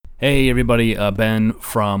Hey everybody, Ben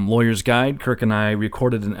from Lawyer's Guide. Kirk and I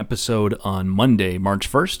recorded an episode on Monday, March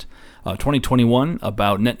 1st, 2021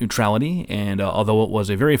 about net neutrality, and although it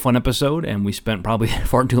was a very fun episode and we spent probably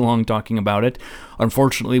far too long talking about it,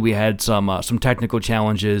 unfortunately we had some technical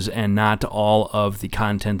challenges and not all of the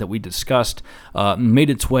content that we discussed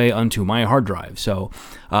made its way onto my hard drive. So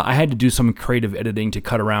I had to do some creative editing to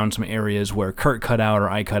cut around some areas where Kirk cut out or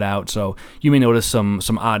I cut out, so you may notice some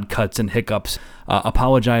odd cuts and hiccups.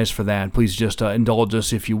 Apologize for that. Please just indulge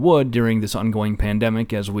us if you would during this ongoing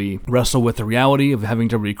pandemic as we wrestle with the reality of having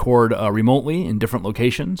to record remotely in different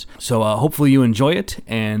locations. So hopefully you enjoy it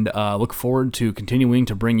and look forward to continuing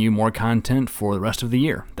to bring you more content for the rest of the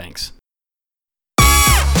year. Thanks.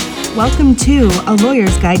 Welcome to A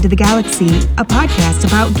Lawyer's Guide to the Galaxy, a podcast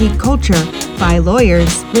about geek culture by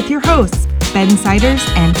lawyers with your hosts, Ben Siders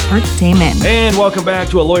and Kirk Damon. And welcome back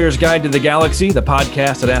to A Lawyer's Guide to the Galaxy, the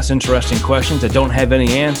podcast that asks interesting questions that don't have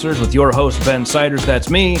any answers, with your host, Ben Siders, that's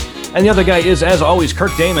me, and the other guy is, as always,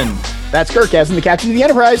 Kirk Damon. That's Kirk, as in the captain of the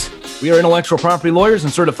Enterprise. We are intellectual property lawyers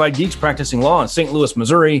and certified geeks practicing law in St. Louis,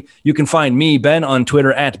 Missouri. You can find me, Ben, on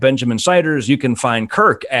Twitter at Benjamin Siders. You can find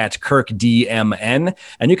Kirk at KirkDMN.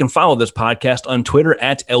 And you can follow this podcast on Twitter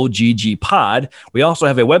at LGGPod. We also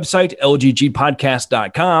have a website,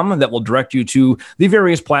 lggpodcast.com, that will direct you to the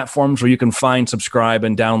various platforms where you can find, subscribe,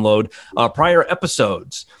 and download prior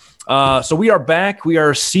episodes. So we are back. We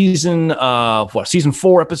are season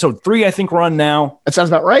 4, episode 3, I think we're on now. That sounds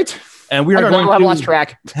about right. And we are going to I've lost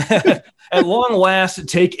track. at long last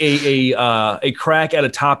take a crack at a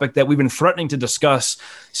topic that we've been threatening to discuss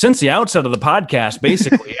since the outset of the podcast,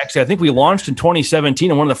 basically. Actually, I think we launched in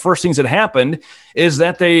 2017, and one of the first things that happened is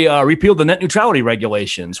that they repealed the net neutrality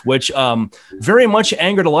regulations, which very much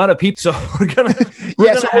angered a lot of people. So we're gonna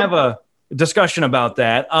have a discussion about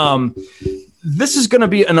that. This is going to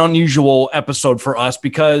be an unusual episode for us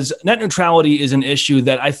because net neutrality is an issue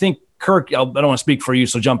that I think, Kirk, I don't want to speak for you,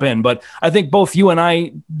 so jump in, but I think both you and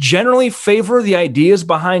I generally favor the ideas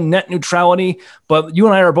behind net neutrality, but you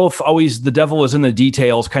and I are both always the devil is in the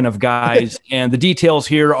details kind of guys, and the details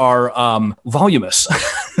here are voluminous.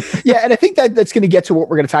 Yeah, and I think that's going to get to what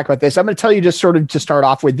we're going to talk about this. I'm going to tell you just sort of to start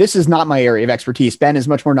off with, this is not my area of expertise. Ben is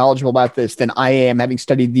much more knowledgeable about this than I am, having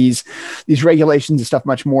studied these regulations and stuff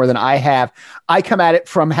much more than I have. I come at it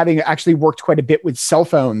from having actually worked quite a bit with cell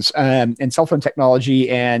phones and cell phone technology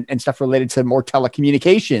and stuff related to more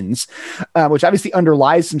telecommunications, which obviously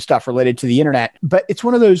underlies some stuff related to the internet. But it's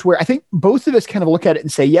one of those where I think both of us kind of look at it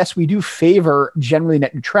and say, yes, we do favor generally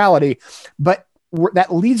net neutrality, but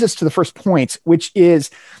that leads us to the first point, which is,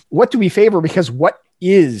 what do we favor? Because what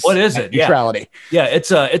is it? Neutrality? Yeah,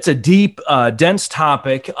 it's a deep, dense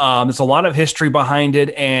topic. There's a lot of history behind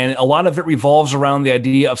it, and a lot of it revolves around the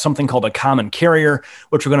idea of something called a common carrier,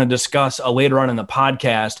 which we're going to discuss later on in the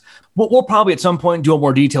podcast. We'll probably at some point do a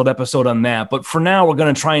more detailed episode on that. But for now, we're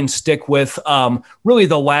going to try and stick with really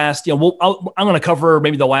the last, I'm going to cover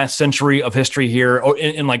maybe the last century of history here or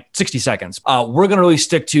in like 60 seconds. We're going to really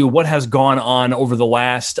stick to what has gone on over the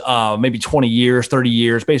last maybe 20 years, 30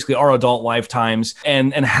 years, basically our adult lifetimes,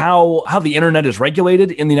 and how the internet is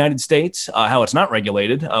regulated in the United States, how it's not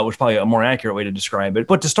regulated, which is probably a more accurate way to describe it.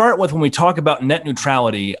 But to start with, when we talk about net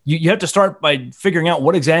neutrality, you have to start by figuring out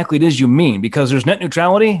what exactly it is you mean, because there's net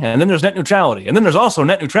neutrality and then there's net neutrality, and then there's also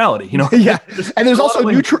net neutrality. Yeah, and there's also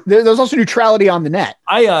neutrality on the net.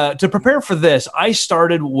 To prepare for this, I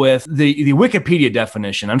started with the Wikipedia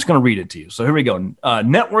definition. I'm just going to read it to you. So here we go.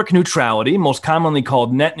 Network neutrality, most commonly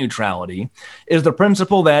called net neutrality, is the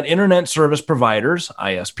principle that internet service providers,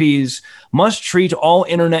 ISPs, must treat all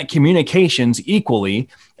internet communications equally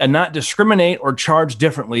and not discriminate or charge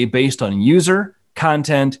differently based on user,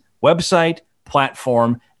 content, website,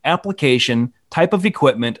 platform, application, type of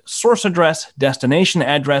equipment, source address, destination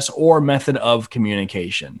address, or method of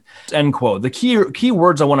communication. End quote. The key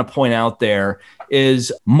words I want to point out there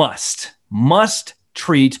is must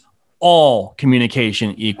treat all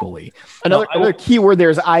communication equally. Another key word there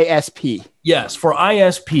is ISP. Yes, for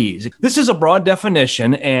ISPs. This is a broad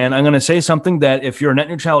definition, and I'm going to say something that if you're a net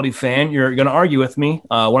neutrality fan, you're going to argue with me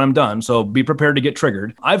when I'm done, so be prepared to get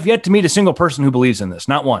triggered. I've yet to meet a single person who believes in this,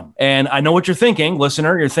 not one. And I know what you're thinking,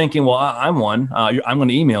 listener. You're thinking, well, I'm one. I'm going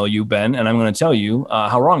to email you, Ben, and I'm going to tell you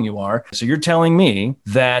how wrong you are. So you're telling me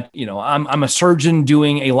that, I'm a surgeon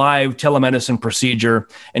doing a live telemedicine procedure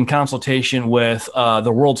in consultation with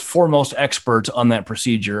the world's foremost expert on that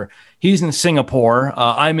procedure. He's in Singapore.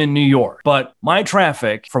 I'm in New York. But my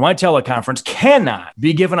traffic for my teleconference cannot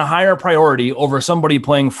be given a higher priority over somebody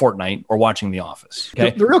playing Fortnite or watching The Office.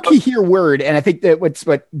 Okay? The real key here word, and I think that what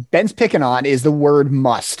Ben's picking on is the word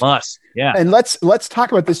must. Must. Yeah. And let's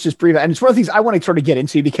talk about this just briefly. And it's one of the things I want to sort of get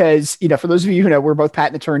into because, for those of you who know, we're both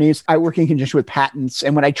patent attorneys. I work in conjunction with patents.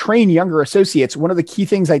 And when I train younger associates, one of the key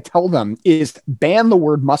things I tell them is ban the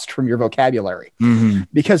word must from your vocabulary,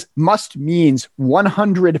 because must means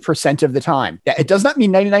 100% of the time. Yeah, it does not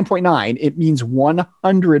mean 99.9. It means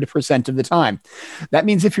 100% of the time. That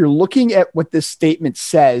means if you're looking at what this statement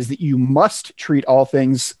says, that you must treat all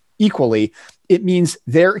things equally, it means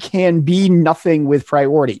there can be nothing with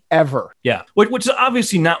priority ever. Yeah, which is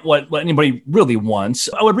obviously not what anybody really wants.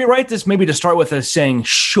 I would rewrite this maybe to start with as saying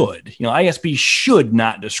should. ISP should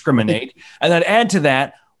not discriminate. And then add to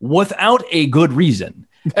that without a good reason.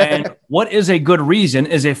 And what is a good reason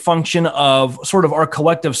is a function of sort of our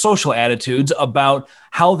collective social attitudes about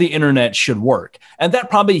how the internet should work. And that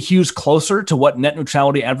probably hews closer to what net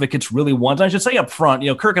neutrality advocates really want. And I should say up front,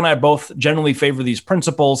 Kirk and I both generally favor these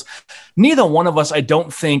principles. Neither one of us, I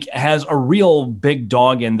don't think, has a real big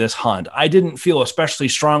dog in this hunt. I didn't feel especially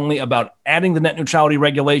strongly about adding the net neutrality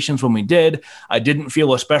regulations when we did. I didn't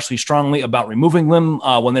feel especially strongly about removing them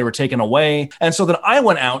when they were taken away. And so then I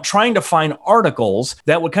went out trying to find articles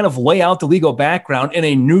that would kind of lay out the legal background in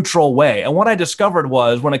a neutral way. And what I discovered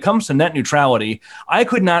was when it comes to net neutrality, I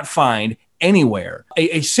could not find anywhere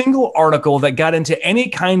a single article that got into any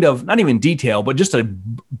kind of, not even detail, but just a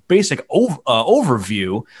basic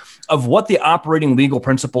overview of what the operating legal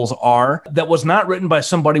principles are that was not written by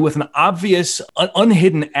somebody with an obvious,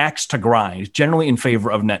 unhidden axe to grind, generally in favor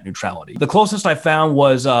of net neutrality. The closest I found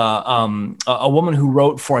was a woman who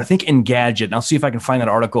wrote for, I think, Engadget. And I'll see if I can find that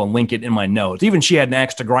article and link it in my notes. Even she had an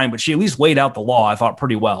axe to grind, but she at least laid out the law, I thought,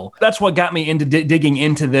 pretty well. That's what got me into digging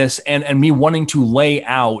into this and me wanting to lay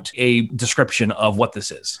out a description of what this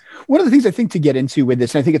is. One of the things I think to get into with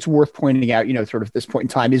this, and I think it's worth pointing out, sort of at this point in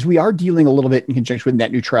time, is we are dealing a little bit in conjunction with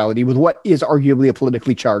net neutrality with what is arguably a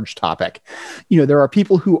politically charged topic. There are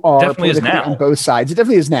people who are definitely politically on both sides. It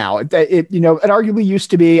definitely is now. It arguably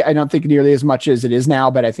used to be. I don't think nearly as much as it is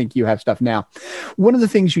now, but I think you have stuff now. One of the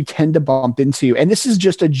things you tend to bump into, and this is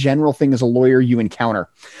just a general thing as a lawyer you encounter,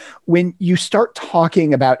 when you start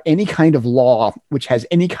talking about any kind of law which has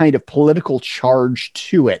any kind of political charge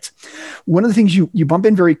to it, one of the things you bump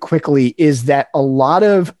in very quickly is that a lot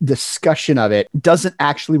of discussion of it doesn't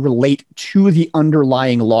actually relate to the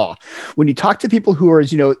underlying law. When you talk to people who are,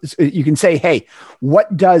 you can say, hey,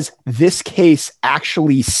 what does this case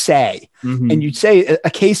actually say? And you'd say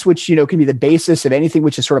a case which, can be the basis of anything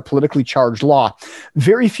which is sort of politically charged law.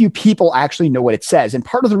 Very few people actually know what it says. And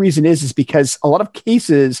part of the reason is because a lot of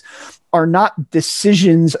cases are not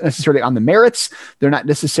decisions necessarily on the merits. They're not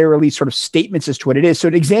necessarily sort of statements as to what it is. So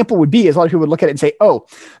an example would be, is a lot of people would look at it and say, oh,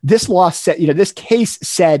 this law said, this case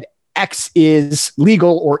said X is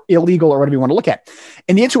legal or illegal or whatever you want to look at.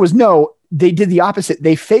 And the answer was no. They did the opposite.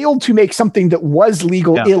 They failed to make something that was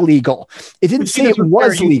legal illegal. It didn't say it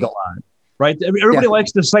was legal. Right? Everybody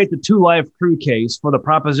likes to cite the 2 Live Crew case for the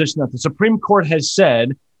proposition that the Supreme Court has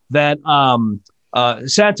said that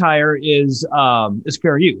satire is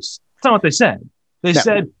fair use. That's not what they said. They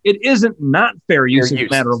said it isn't not fair use as a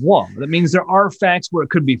matter of law. That means there are facts where it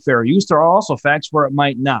could be fair use. There are also facts where it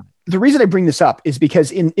might not. The reason I bring this up is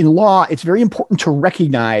because in law, it's very important to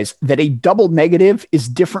recognize that a double negative is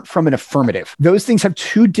different from an affirmative. Those things have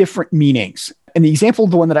 2 different meanings. And the example,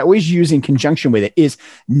 the one that I always use in conjunction with it, is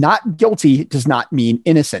not guilty does not mean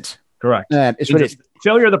innocent. Correct. It's what it is.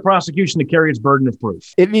 Failure of the prosecution to carry its burden of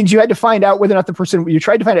proof. It means you had to find out whether or not you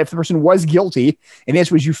tried to find out if the person was guilty. And the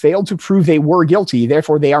answer was you failed to prove they were guilty.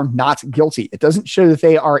 Therefore, they are not guilty. It doesn't show that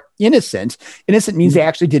they are innocent. Innocent means they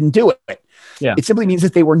actually didn't do it. Yeah. It simply means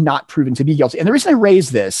that they were not proven to be guilty. And the reason I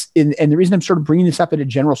raise this, and the reason I'm sort of bringing this up in a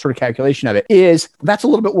general sort of calculation of it, is that's a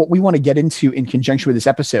little bit what we want to get into in conjunction with this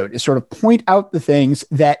episode, is sort of point out the things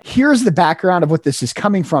that here's the background of what this is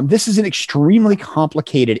coming from. This is an extremely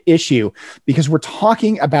complicated issue because we're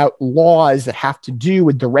talking about laws that have to do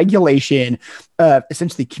with the regulation of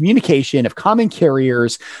essentially communication of common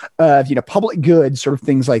carriers, of public goods, sort of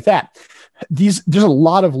things like that. There's a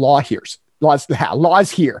lot of laws here.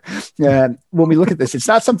 When we look at this, it's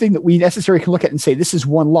not something that we necessarily can look at and say, this is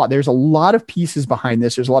one law. There's a lot of pieces behind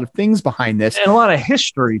this. There's a lot of things behind this. And a lot of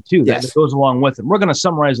history too, that goes along with it. We're going to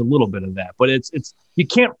summarize a little bit of that, but it's you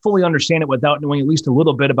can't fully understand it without knowing at least a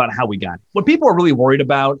little bit about how we got it. What people are really worried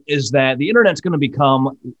about is that the internet's going to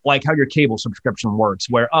become like how your cable subscription works,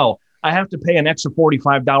 where, I have to pay an extra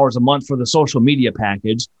 $45 a month for the social media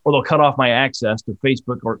package, or they'll cut off my access to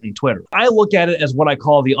Facebook and Twitter. I look at it as what I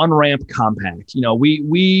call the unramp compact. When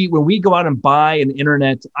we go out and buy an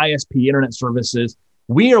ISP, internet services,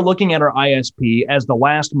 we are looking at our ISP as the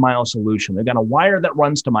last mile solution. They've got a wire that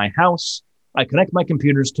runs to my house. I connect my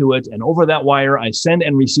computers to it, and over that wire, I send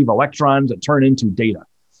and receive electrons that turn into data.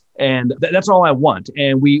 And that's all I want.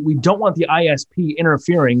 And we don't want the ISP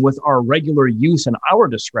interfering with our regular use and our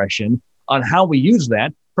discretion on how we use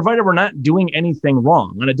that, provided we're not doing anything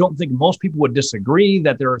wrong. And I don't think most people would disagree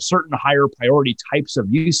that there are certain higher priority types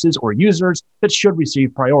of uses or users that should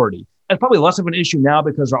receive priority. It's probably less of an issue now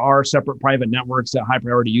because there are separate private networks that high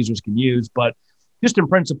priority users can use. But just in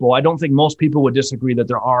principle, I don't think most people would disagree that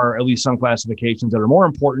there are at least some classifications that are more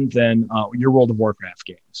important than your World of Warcraft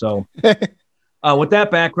game. So with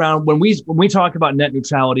that background, when we talk about net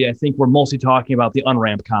neutrality, I think we're mostly talking about the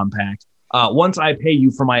unramped compact. Once I pay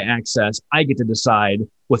you for my access, I get to decide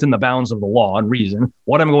within the bounds of the law and reason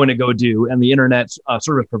what I'm going to go do, and the internet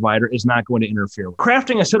service provider is not going to interfere.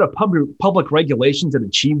 Crafting a set of public regulations that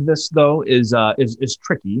achieve this, though, is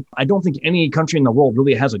tricky. I don't think any country in the world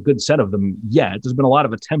really has a good set of them yet. There's been a lot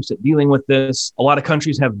of attempts at dealing with this. A lot of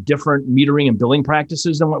countries have different metering and billing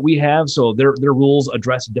practices than what we have, so their rules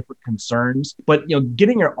address different concerns. But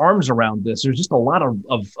getting your arms around this, there's just a lot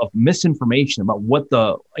of misinformation about what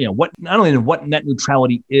not only what net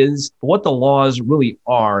neutrality is, but what the laws really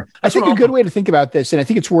are. I think a good way to think about this, and I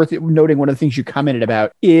think it's worth noting, one of the things you commented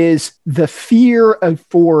about is the fear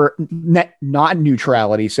for net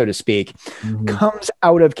non-neutrality, so to speak, comes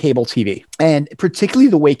out of cable TV, and particularly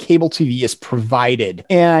the way cable TV is provided.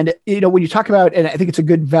 And, when you talk about, and I think it's a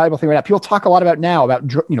good, valuable thing right now, people talk a lot about now about,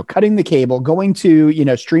 cutting the cable, going to,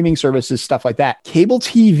 streaming services, stuff like that. Cable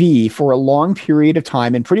TV for a long period of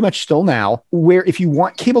time, and pretty much still now, where if you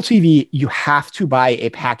want cable TV, you have to buy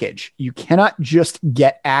a package. You cannot just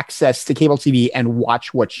get access to cable TV and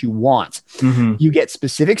watch what you want. You get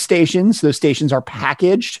specific stations. Those stations are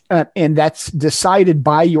packaged, and that's decided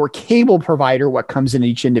by your cable provider what comes in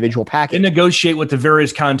each individual package. And negotiate with the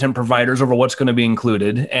various content providers over what's going to be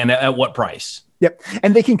included and at what price. Yep.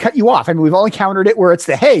 And they can cut you off. I mean, we've all encountered it where it's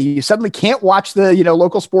hey, you suddenly can't watch the,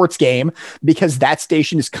 local sports game because that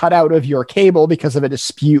station is cut out of your cable because of a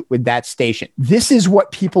dispute with that station. This is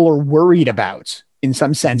what people are worried about, in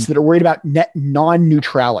some sense, that are worried about net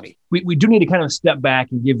non-neutrality. We do need to kind of step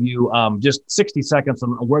back and give you just 60 seconds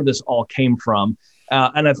on where this all came from.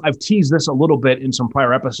 And I've teased this a little bit in some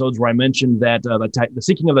prior episodes where I mentioned that the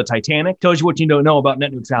sinking of the Titanic tells you what you don't know about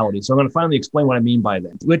net neutrality. So I'm going to finally explain what I mean by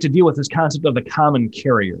that. We had to deal with this concept of the common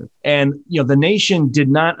carrier. And, the nation did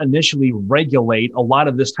not initially regulate a lot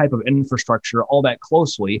of this type of infrastructure all that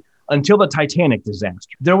closely until the Titanic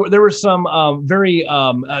disaster. There were some very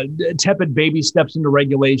tepid baby steps into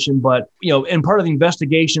regulation, but, in part of the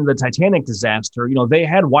investigation of the Titanic disaster, they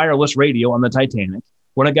had wireless radio on the Titanic.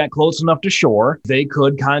 When it got close enough to shore, they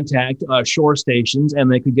could contact shore stations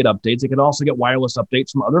and they could get updates. They could also get wireless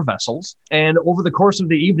updates from other vessels. And over the course of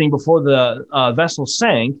the evening before the vessel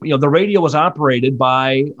sank, the radio was operated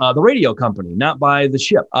by the radio company, not by the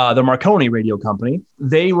ship, the Marconi radio company.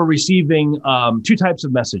 They were receiving two types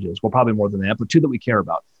of messages. Well, probably more than that, but two that we care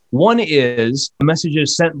about. One is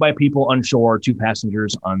messages sent by people on shore to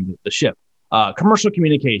passengers on the ship. Commercial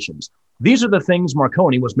communications. These are the things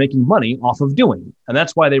Marconi was making money off of doing, and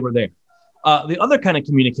that's why they were there. The other kind of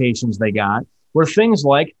communications they got were things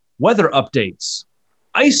like weather updates,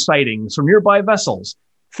 ice sightings from nearby vessels,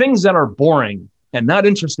 things that are boring and not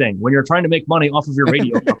interesting when you're trying to make money off of your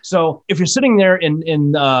radio. So if you're sitting there in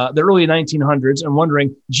the early 1900s and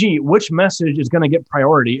wondering, gee, which message is going to get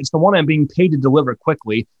priority? It's the one I'm being paid to deliver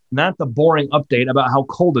quickly, not the boring update about how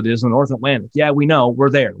cold it is in the North Atlantic. Yeah, we know. We're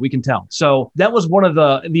there. We can tell. So that was one of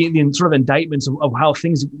the sort of indictments of how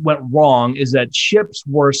things went wrong, is that ships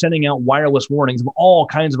were sending out wireless warnings of all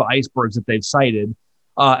kinds of icebergs that they've sighted.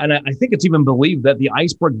 And I think it's even believed that the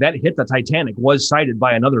iceberg that hit the Titanic was sighted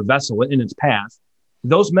by another vessel in its path.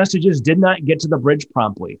 Those messages did not get to the bridge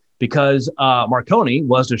promptly because Marconi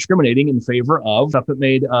was discriminating in favor of stuff it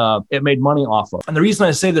made money off of. And the reason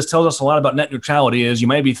I say this tells us a lot about net neutrality is you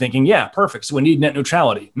might be thinking, yeah, perfect. So we need net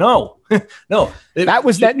neutrality. No, no. That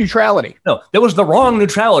was net neutrality. No, that was the wrong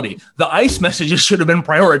neutrality. The ICE messages should have been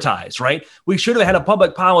prioritized, right? We should have had a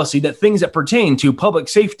public policy that things that pertain to public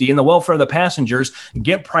safety and the welfare of the passengers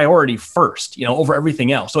get priority first, over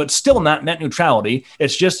everything else. So it's still not net neutrality.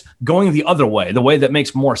 It's just going the other way, the way that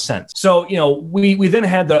makes more sense. So, we then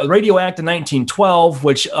had the Radio Act of 1912,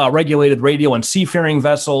 which regulated radio and seafaring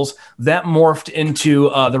vessels. That morphed into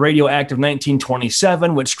the Radio Act of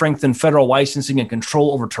 1927, which strengthened federal licensing and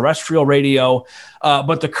control over terrestrial radio.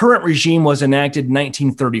 But the current regime was enacted in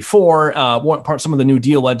 1934. Some of the New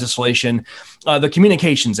Deal legislation, the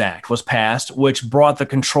Communications Act was passed, which brought the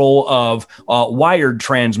control of wired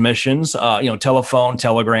transmissions, telephone,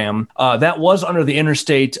 telegram. That was under the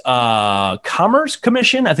Interstate Commerce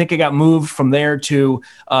Commission. I think it got moved from there to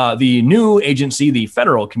the new agency, the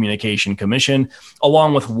Federal Communication Commission,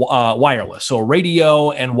 along with wireless. So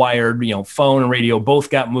radio and wired, phone and radio both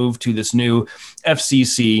got moved to this new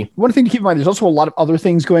FCC. One thing to keep in mind, there's also a lot of other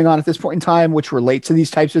things going on at this point in time, which relate to these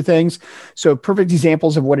types of things. So perfect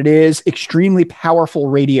examples of what it is, extremely powerful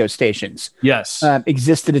radio stations. Yes.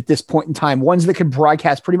 Existed at this point in time, ones that could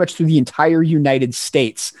broadcast pretty much through the entire United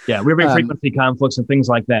States. Yeah, we have frequency conflicts and things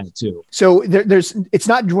like that too. So it's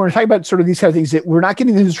not, when we're talking about sort of these kind of things, that we're not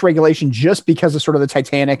getting into this regulation just because of sort of the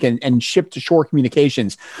Titanic and ship to shore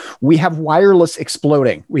communications. We have wireless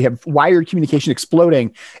exploding. We have wired communication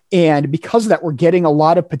exploding. And because of that, we're getting a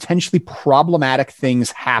lot of potentially problematic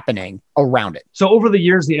things happening around it. So over the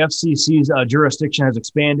years, the FCC's jurisdiction has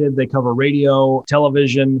expanded. They cover radio,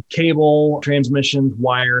 television, cable, transmissions,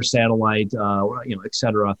 wire, satellite, et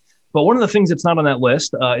cetera. But one of the things that's not on that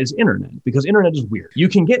list is internet, because internet is weird. You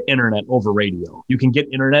can get internet over radio. You can get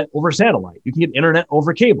internet over satellite. You can get internet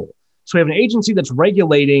over cable. So we have an agency that's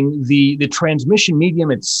regulating the transmission medium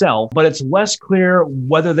itself, but it's less clear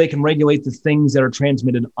whether they can regulate the things that are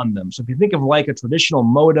transmitted on them. So if you think of like a traditional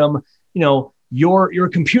modem, your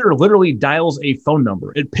computer literally dials a phone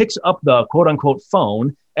number. It picks up the quote unquote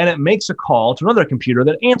phone and it makes a call to another computer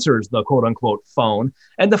that answers the quote unquote phone.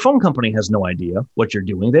 And the phone company has no idea what you're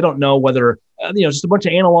doing. They don't know whether, just a bunch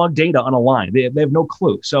of analog data on a line. They have no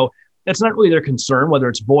clue. So that's not really their concern, whether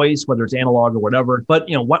it's voice, whether it's analog or whatever. But,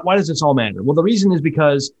 why does this all matter? Well, the reason is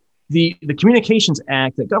because the Communications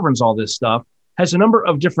Act that governs all this stuff has a number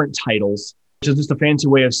of different titles, which is just a fancy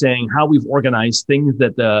way of saying how we've organized things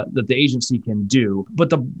that the agency can do. But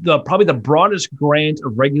the probably the broadest grant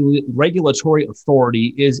of regulatory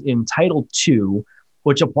authority is in Title II,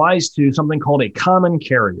 which applies to something called a common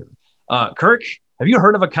carrier. Kirk, have you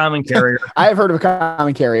heard of a common carrier? I have heard of a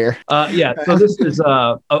common carrier. Yeah. So this is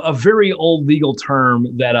a very old legal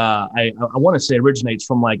term that I want to say originates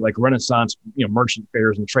from like Renaissance, merchant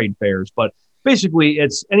fairs and trade fairs, but basically,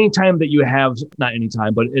 it's anytime that you have, not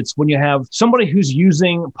anytime, but it's when you have somebody who's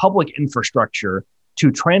using public infrastructure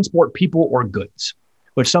to transport people or goods,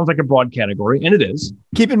 which sounds like a broad category, and it is.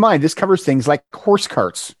 Keep in mind, this covers things like horse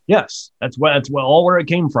carts. Yes, that's all where it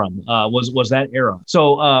came from, was that era.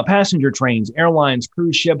 So passenger trains, airlines,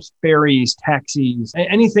 cruise ships, ferries, taxis,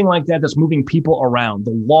 anything like that that's moving people around.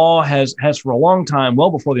 The law has for a long time,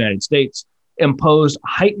 well before the United States, imposed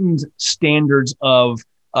heightened standards of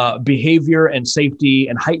behavior and safety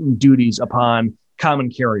and heightened duties upon common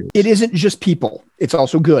carriers. It isn't just people, it's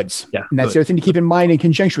also goods. Yeah, and that's the other thing to keep in mind in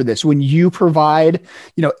conjunction with this. When you provide,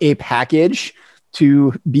 a package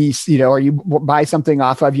to be, or you buy something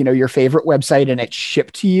off of, your favorite website and it's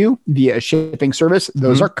shipped to you via a shipping service,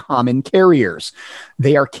 those are common carriers.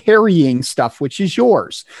 They are carrying stuff which is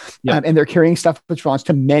yours. And they're carrying stuff which belongs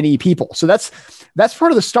to many people. So that's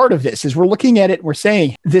part of the start of this, is we're looking at it and we're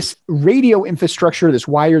saying this radio infrastructure, this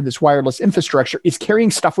wireless infrastructure is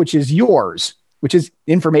carrying stuff which is yours, which is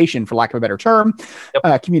information, for lack of a better term,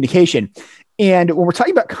 communication. And when we're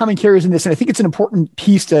talking about common carriers in this, and I think it's an important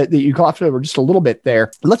piece that you glossed over just a little bit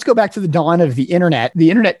there. Let's go back to the dawn of the internet.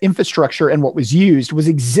 The internet infrastructure and what was used was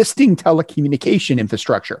existing telecommunication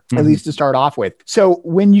infrastructure, at least to start off with. So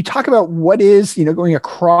when you talk about what is, going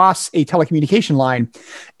across a telecommunication line,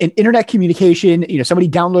 an internet communication, somebody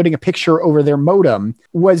downloading a picture over their modem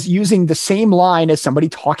was using the same line as somebody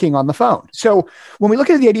talking on the phone. So when we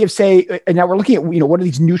look at the idea of, say, and now we're looking at, what are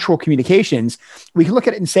these neutral communications? We can look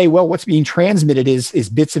at it and say, well, what's being transmitted is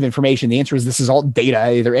bits of information. The answer is this is all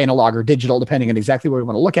data, either analog or digital, depending on exactly where we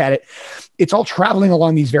want to look at it. It's all traveling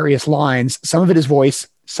along these various lines. Some of it is voice,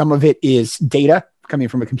 some of it is data coming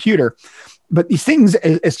from a computer. But these things,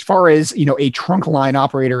 as far as, a trunk line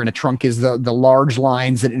operator, and a trunk is the large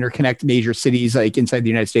lines that interconnect major cities like inside the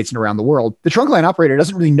United States and around the world. The trunk line operator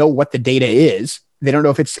doesn't really know what the data is. They don't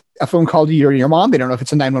know if it's a phone call to your mom. They don't know if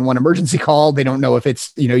it's a 911 emergency call. They don't know if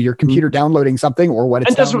it's, your computer downloading something or what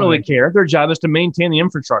it's doesn't really care. Their job is to maintain the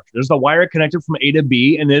infrastructure. There's the wire connected from A to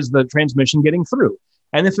B, and is the transmission getting through?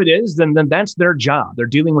 And if it is, then that's their job. They're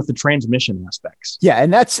dealing with the transmission aspects. Yeah.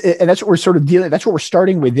 And that's what we're sort of dealing. That's what we're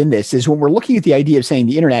starting with in this, is when we're looking at the idea of saying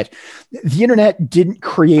the internet didn't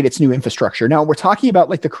create its new infrastructure. Now we're talking about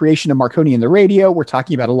like the creation of Marconi and the radio. We're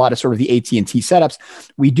talking about a lot of sort of the AT&T setups.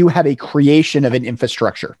 We do have a creation of an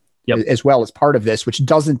infrastructure as well as part of this, which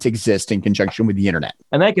doesn't exist in conjunction with the internet.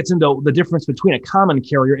 And that gets into the difference between a common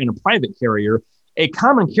carrier and a private carrier. A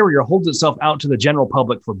common carrier holds itself out to the general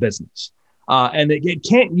public for business. And it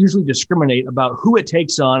can't usually discriminate about who it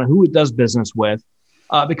takes on, who it does business with,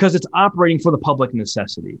 because it's operating for the public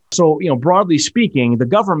necessity. So, broadly speaking, the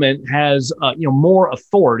government has, more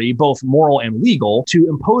authority, both moral and legal, to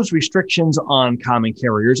impose restrictions on common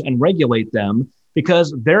carriers and regulate them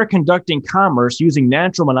because they're conducting commerce using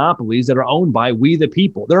natural monopolies that are owned by we the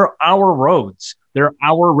people. They're our roads. They're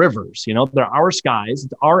our rivers, they're our skies,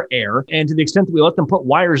 it's our air. And to the extent that we let them put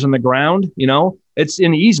wires in the ground, it's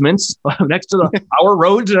in easements next to our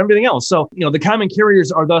roads and everything else. So, the common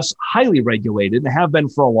carriers are thus highly regulated and have been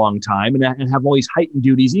for a long time and have all these heightened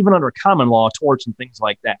duties, even under common law, torts and things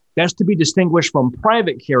like that. That's to be distinguished from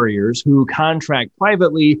private carriers who contract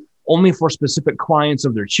privately only for specific clients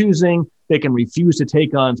of their choosing. They can refuse to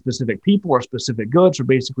take on specific people or specific goods for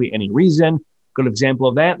basically any reason. Good example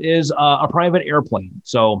of that is a private airplane.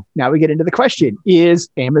 So now we get into the question, is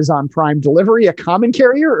Amazon Prime Delivery a common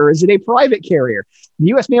carrier or is it a private carrier? The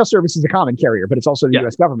U.S. Mail Service is a common carrier, but it's also the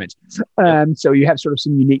U.S. government. So you have sort of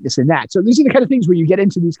some uniqueness in that. So these are the kind of things where you get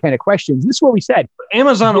into these kind of questions. This is what we said.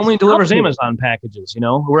 Amazon only delivers Amazon packages,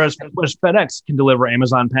 whereas FedEx can deliver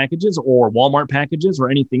Amazon packages or Walmart packages or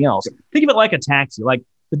anything else. Think of it like a taxi. Like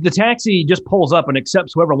the taxi just pulls up and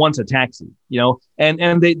accepts whoever wants a taxi,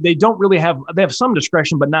 and they don't really they have some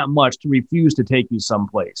discretion, but not much to refuse to take you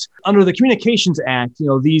someplace. Under the Communications Act,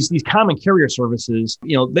 these common carrier services,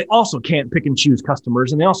 they also can't pick and choose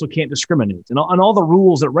customers, and they also can't discriminate. And all the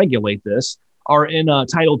rules that regulate this are in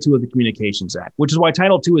Title II of the Communications Act, which is why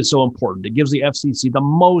Title II is so important. It gives the FCC the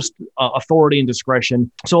most authority and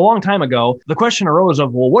discretion. So a long time ago, the question arose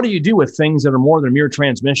of, well, what do you do with things that are more than mere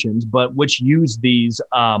transmissions, but which use these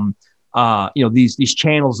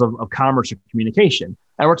channels of commerce or communication?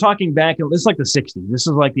 And we're talking back, this is like the 60s. This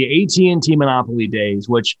is like the AT&T monopoly days,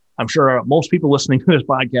 which I'm sure most people listening to this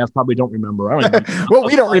podcast probably don't remember. I don't remember. Well,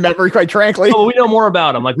 we don't remember, quite frankly. Oh, we know more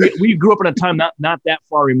about them. Like we grew up in a time not that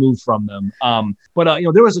far removed from them. But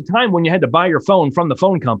there was a time when you had to buy your phone from the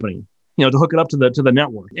phone company, to hook it up to the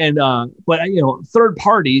network. And but third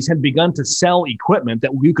parties had begun to sell equipment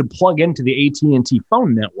that you could plug into the AT&T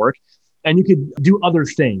phone network. And you could do other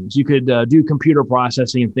things. You could do computer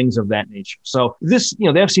processing and things of that nature. So this, the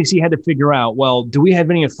FCC had to figure out, well, do we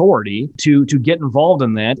have any authority to get involved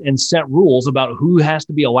in that and set rules about who has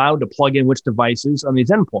to be allowed to plug in which devices on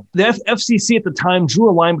these endpoints? The FCC at the time drew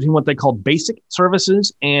a line between what they called basic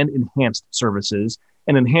services and enhanced services.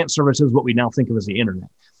 And enhanced services is what we now think of as the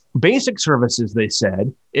internet. Basic services, they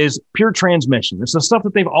said, is pure transmission. It's the stuff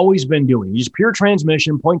that they've always been doing. Just pure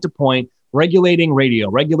transmission, point to point, regulating radio,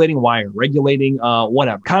 regulating wire, regulating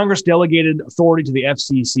whatever. Congress delegated authority to the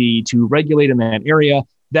FCC to regulate in that area.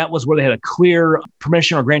 That was where they had a clear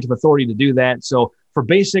permission or grant of authority to do that. So for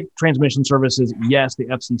basic transmission services, yes, the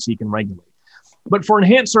FCC can regulate. But for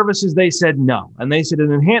enhanced services, they said no. And they said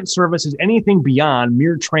an enhanced service is anything beyond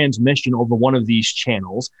mere transmission over one of these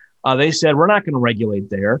channels. They said, we're not going to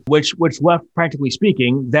regulate there, which left, practically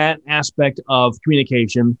speaking, that aspect of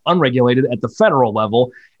communication unregulated at the federal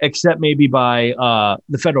level, except maybe by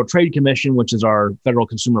the Federal Trade Commission, which is our federal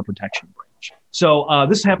consumer protection branch. So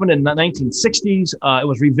this happened in the 1960s. It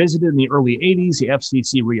was revisited in the early 80s. The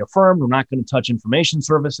FCC reaffirmed, we're not going to touch information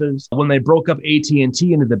services. When they broke up AT&T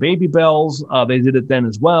into the baby bells, they did it then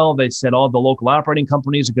as well. They said all the local operating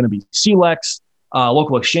companies are going to be CLECs.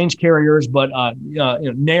 Local exchange carriers, but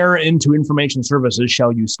ne'er into information services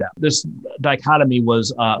shall you step. This dichotomy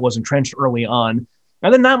was entrenched early on,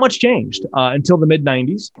 and then not much changed until the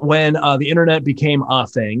mid-90s when the internet became a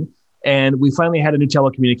thing, and we finally had a new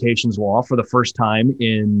telecommunications law for the first time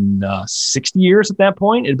in 60 years at that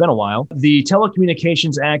point. It had been a while. The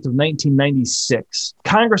Telecommunications Act of 1996.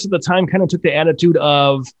 Congress at the time kind of took the attitude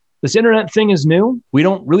of, this internet thing is new. We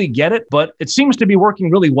don't really get it, but it seems to be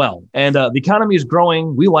working really well. And the economy is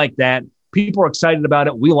growing. We like that. People are excited about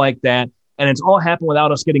it. We like that. And it's all happened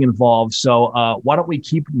without us getting involved. So why don't we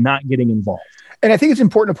keep not getting involved? And I think it's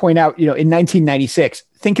important to point out, in 1996,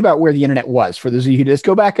 think about where the internet was. For those of you who just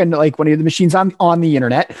go back and like one of the machines on the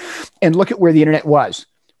internet and look at where the internet was.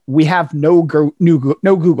 We have no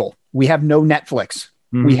Google. We have no Netflix.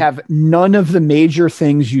 Mm-hmm. We have none of the major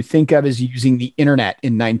things you think of as using the internet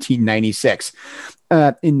in 1996. In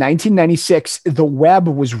 1996, the web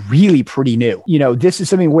was really pretty new. This is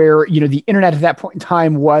something where, the internet at that point in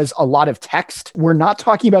time was a lot of text. We're not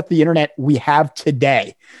talking about the internet we have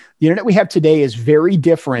today. The internet we have today is very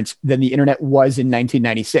different than the internet was in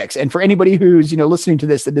 1996. And for anybody who's, listening to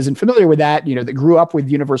this that isn't familiar with that, that grew up with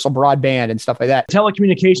universal broadband and stuff like that.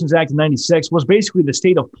 Telecommunications Act of 96 was basically the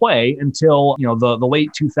state of play until, the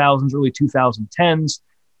late 2000s, early 2010s.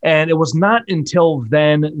 And it was not until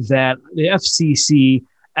then that the FCC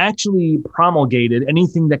actually promulgated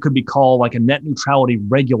anything that could be called like a net neutrality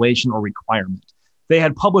regulation or requirement. They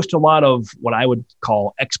had published a lot of what I would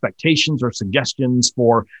call expectations or suggestions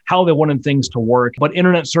for how they wanted things to work, but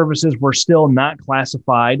internet services were still not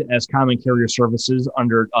classified as common carrier services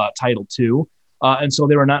under Title II. And so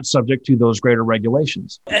they were not subject to those greater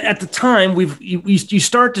regulations. At the time, you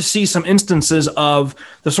start to see some instances of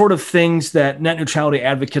the sort of things that net neutrality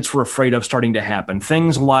advocates were afraid of starting to happen.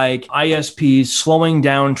 Things like ISPs slowing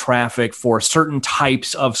down traffic for certain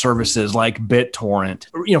types of services like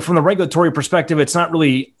BitTorrent. From the regulatory perspective, it's not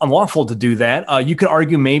really unlawful to do that. You could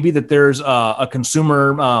argue maybe that there's a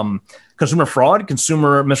consumer fraud,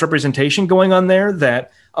 consumer misrepresentation going on there,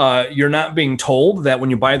 that you're not being told that when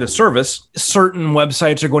you buy the service, certain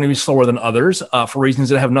websites are going to be slower than others for reasons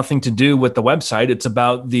that have nothing to do with the website. It's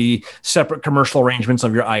about the separate commercial arrangements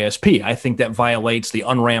of your ISP. I think that violates the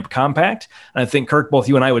Unramp Compact. And I think, Kirk, both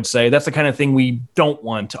you and I would say that's the kind of thing we don't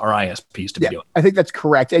want our ISPs to be doing. I think that's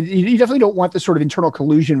correct. And you definitely don't want this sort of internal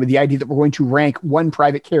collusion with the idea that we're going to rank one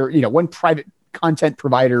private content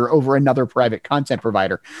provider over another private content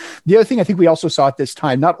provider. The other thing I think we also saw at this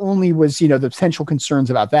time, not only was, the potential concerns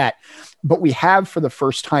about that, but we have for the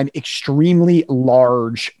first time extremely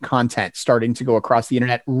large content starting to go across the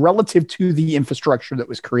internet relative to the infrastructure that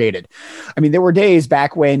was created. I mean, there were days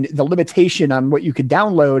back when the limitation on what you could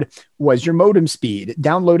download was your modem speed.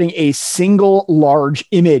 Downloading a single large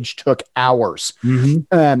image took hours.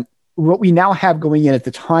 Mm-hmm. What we now have going in at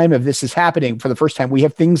the time of this is happening for the first time, we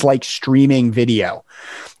have things like streaming video,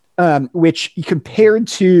 which compared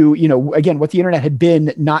to, again, what the internet had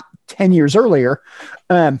been not 10 years earlier,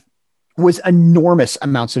 was enormous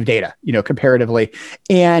amounts of data, comparatively.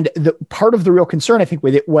 And the part of the real concern, I think,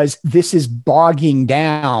 with it was this is bogging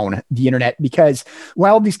down the internet, because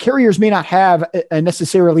while these carriers may not have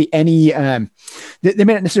necessarily any, there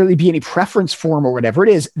may not necessarily be any preference form or whatever it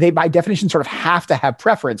is, they by definition sort of have to have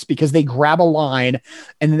preference, because they grab a line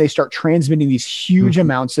and then they start transmitting these huge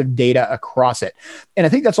amounts of data across it. And I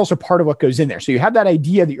think that's also part of what goes in there. So you have that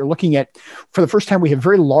idea that you're looking at, for the first time, we have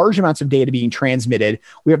very large amounts of data being transmitted.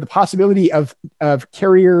 We have the possibility of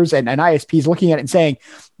carriers and ISPs looking at it and saying,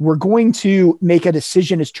 we're going to make a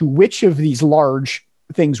decision as to which of these large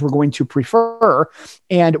things we're going to prefer.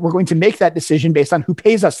 And we're going to make that decision based on who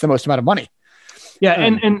pays us the most amount of money. Yeah,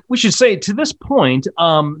 and we should say, to this point,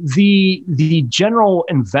 the general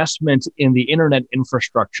investment in the internet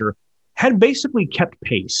infrastructure had basically kept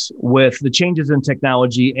pace with the changes in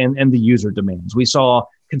technology and the user demands. We saw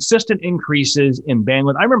consistent increases in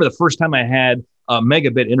bandwidth. I remember the first time I had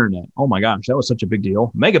megabit internet. Oh my gosh, that was such a big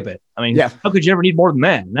deal. Megabit. I mean, how could you ever need more than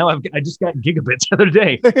that? Now I just got gigabits the other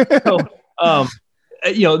day. So,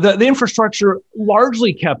 the infrastructure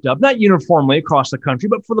largely kept up, not uniformly across the country,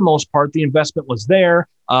 but for the most part, the investment was there.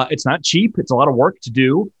 It's not cheap. It's a lot of work to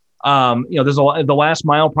do. There's the last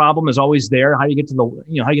mile problem is always there. How do you get to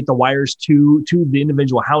how you get the wires to the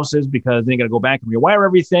individual houses, because then you got to go back and rewire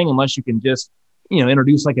everything, unless you can just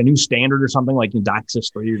introduce like a new standard or something like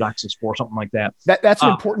DOCSIS 3 or DOCSIS 4, something like that. That's an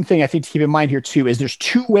important thing I think to keep in mind here too, is there's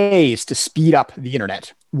two ways to speed up the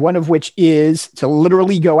internet. One of which is to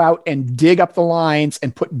literally go out and dig up the lines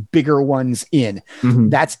and put bigger ones in. Mm-hmm.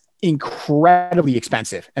 That's incredibly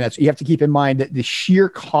expensive. And you have to keep in mind that the sheer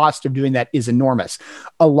cost of doing that is enormous.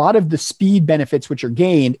 A lot of the speed benefits which are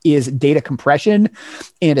gained is data compression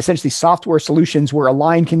and essentially software solutions where a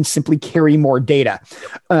line can simply carry more data.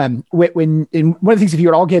 One of the things, if you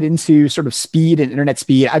would all get into sort of speed and internet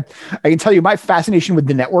speed, I can tell you my fascination with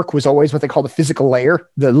the network was always what they call the physical layer,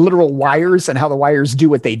 the literal wires and how the wires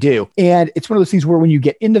do what they do. And it's one of those things where when you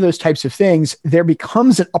get into those types of things, there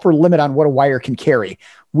becomes an upper limit on what a wire can carry.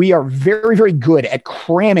 We are very, very good at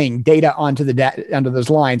cramming data onto those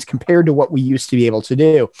lines compared to what we used to be able to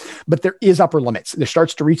do. But there is upper limits. There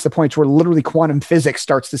starts to reach the points where literally quantum physics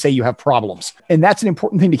starts to say you have problems. And that's an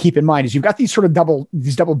important thing to keep in mind, is you've got these sort of double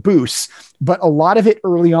boosts, but a lot of it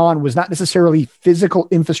early on was not necessarily physical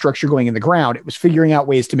infrastructure going in the ground. It was figuring out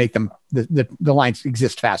ways to make them the lines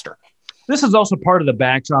exist faster. This is also part of the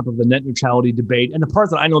backdrop of the net neutrality debate, and the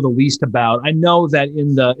part that I know the least about. I know that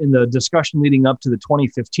in the discussion leading up to the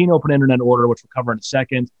 2015 Open Internet Order, which we'll cover in a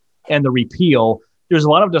second, and the repeal, there's a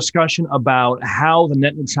lot of discussion about how the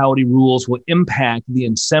net neutrality rules will impact the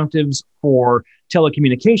incentives for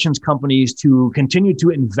telecommunications companies to continue to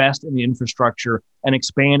invest in the infrastructure and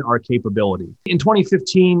expand our capability. In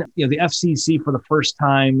 2015, the FCC for the first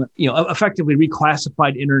time, effectively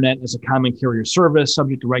reclassified internet as a common carrier service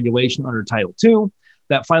subject to regulation under Title II.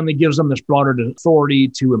 That finally gives them this broader authority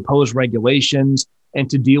to impose regulations and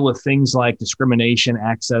to deal with things like discrimination,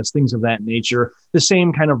 access, things of that nature, the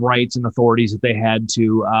same kind of rights and authorities that they had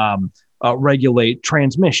to regulate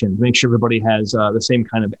transmission, make sure everybody has the same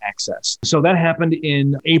kind of access. So that happened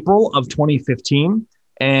in April of 2015.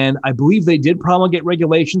 And I believe they did promulgate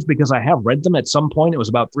regulations because I have read them at some point. It was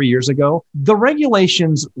about 3 years ago. The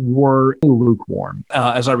regulations were lukewarm,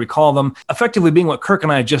 as I recall them, effectively being what Kirk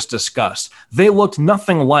and I just discussed. They looked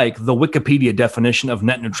nothing like the Wikipedia definition of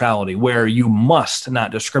net neutrality, where you must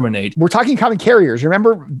not discriminate. We're talking common carriers.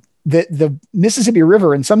 Remember, the Mississippi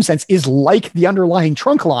River, in some sense, is like the underlying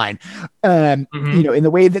trunk line, in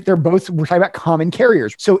the way that we're talking about common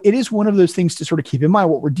carriers. So it is one of those things to sort of keep in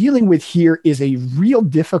mind. What we're dealing with here is a real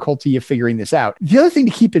difficulty of figuring this out. The other thing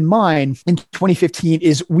to keep in mind in 2015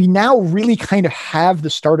 is we now really kind of have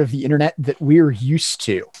the start of the internet that we're used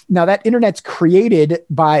to. Now, that internet's created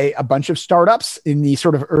by a bunch of startups in the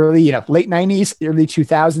sort of early, late 90s, early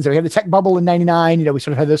 2000s. So we had the tech bubble in 99. We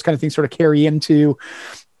sort of had those kind of things sort of carry into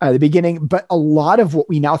the beginning, but a lot of what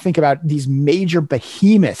we now think about, these major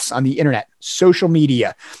behemoths on the internet, social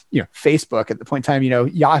media, Facebook at the point in time,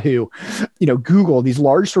 Yahoo, Google, these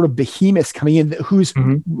large sort of behemoths coming in whose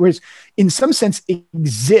in some sense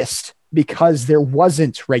exist because there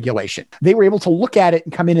wasn't regulation. They were able to look at it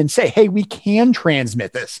and come in and say, hey, we can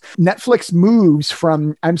transmit this. Netflix moves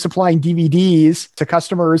from I'm supplying DVDs to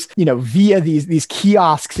customers, via these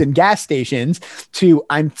kiosks and gas stations to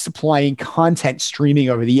I'm supplying content streaming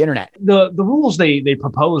over the internet. The rules they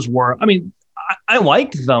proposed were, I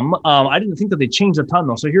liked them. I didn't think that they changed a ton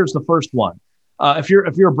though. So here's the first one. If you're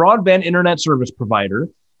a broadband internet service provider,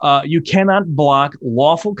 you cannot block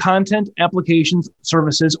lawful content, applications,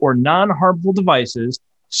 services, or non-harmful devices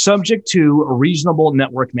subject to reasonable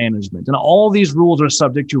network management. And all these rules are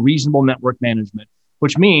subject to reasonable network management,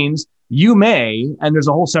 which means you may, and there's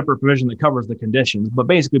a whole separate provision that covers the conditions, but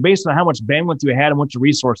basically based on how much bandwidth you had and what your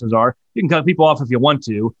resources are, you can cut people off if you want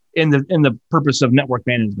to in the purpose of network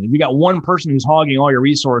management. If you got one person who's hogging all your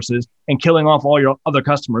resources and killing off all your other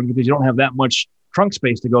customers because you don't have that much trunk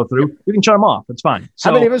space to go through, you can shut them off. It's fine. So,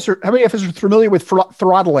 how many of us are familiar with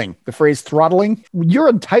throttling? The phrase throttling. You're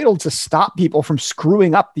entitled to stop people from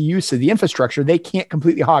screwing up the use of the infrastructure. They can't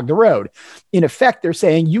completely hog the road. In effect, they're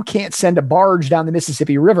saying you can't send a barge down the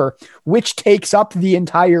Mississippi River, which takes up the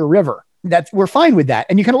entire river. We're fine with that.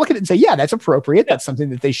 And you kind of look at it and say, yeah, that's appropriate. That's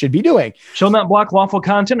something that they should be doing. Shall not block lawful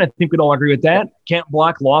content. I think we'd all agree with that. Can't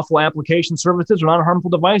block lawful application services or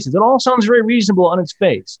non-harmful devices. It all sounds very reasonable on its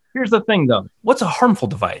face. Here's the thing, though. What's a harmful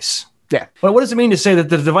device? Yeah. But what does it mean to say that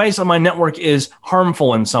the device on my network is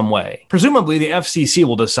harmful in some way? Presumably, the FCC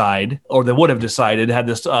will decide, or they would have decided, had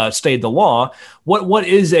this stayed the law. What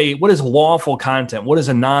is lawful content? What is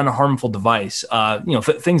a non-harmful device?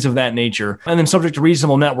 Things of that nature, and then subject to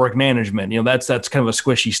reasonable network management. That's kind of a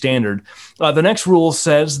squishy standard. The next rule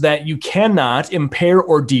says that you cannot impair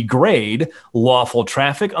or degrade lawful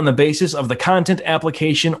traffic on the basis of the content,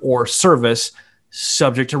 application, or service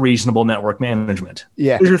subject to reasonable network management.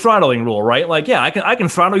 Yeah. There's your throttling rule, right? I can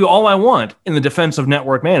throttle you all I want in the defense of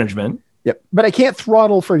network management. Yep. But I can't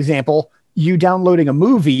throttle, for example, you downloading a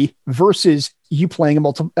movie versus you playing an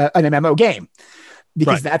MMO game.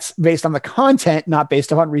 Because that's based on the content, not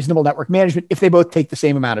based upon reasonable network management, if they both take the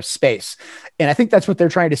same amount of space. And I think that's what they're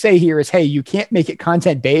trying to say here is, hey, you can't make it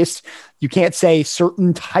content based. You can't say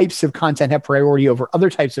certain types of content have priority over other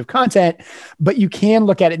types of content, but you can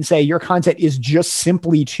look at it and say your content is just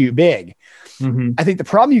simply too big. Mm-hmm. I think the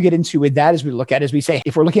problem you get into with that is we say,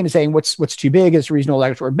 if we're looking at saying what's too big is reasonable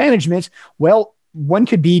network management, well, one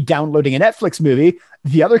could be downloading a Netflix movie.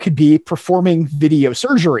 The other could be performing video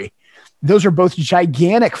surgery. Those are both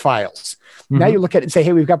gigantic files. Mm-hmm. Now you look at it and say,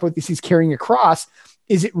 hey, we've got both these things carrying across.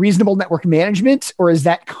 Is it reasonable network management or is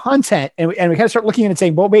that content? And we kind of start looking at it and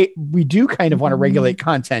saying, well, wait, we do kind of want to regulate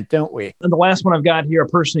content, don't we? And the last one I've got here, a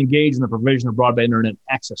person engaged in the provision of broadband internet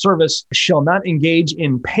access service shall not engage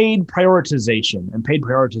in paid prioritization. And paid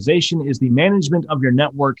prioritization is the management of your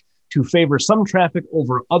network to favor some traffic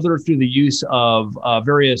over other through the use of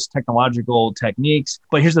various technological techniques.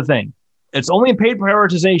 But here's the thing. It's only a paid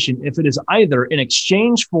prioritization if it is either in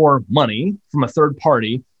exchange for money from a third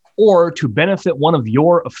party or to benefit one of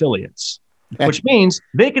your affiliates, which means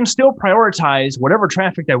they can still prioritize whatever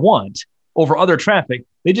traffic they want over other traffic.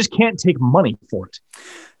 They just can't take money for it.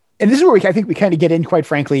 And this is where I think we kind of get in, quite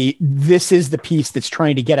frankly, this is the piece that's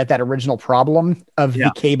trying to get at that original problem of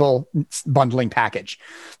the cable bundling package.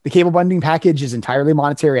 The cable bundling package is entirely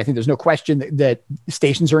monetary. I think there's no question that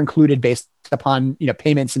stations are included based upon,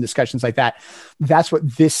 payments and discussions like that. That's what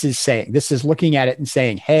this is saying. This is looking at it and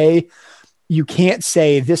saying, hey, you can't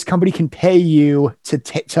say this company can pay you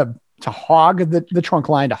to hog the trunk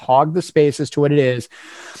line, to hog the space as to what it is.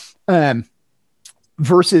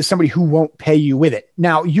 Versus somebody who won't pay you with it.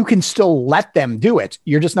 Now, you can still let them do it.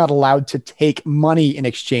 You're just not allowed to take money in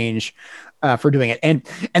exchange for doing it. And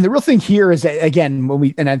the real thing here is that, again,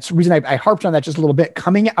 and that's the reason I harped on that just a little bit,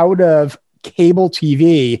 coming out of cable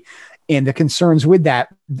TV and the concerns with that,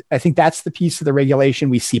 I think that's the piece of the regulation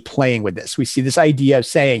we see playing with this. We see this idea of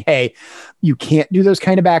saying, hey, you can't do those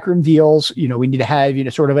kind of backroom deals. We need to have,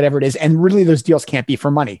 sort of whatever it is. And really those deals can't be for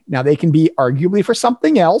money. Now they can be arguably for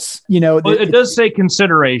something else, well, it does say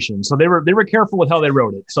consideration. So they were careful with how they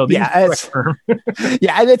wrote it. So yeah,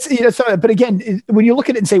 yeah. And it's, so, but again, when you look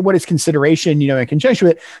at it and say, what is consideration, in conjunction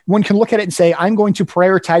with it, one can look at it and say, I'm going to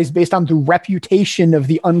prioritize based on the reputation of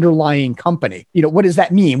the underlying company. What does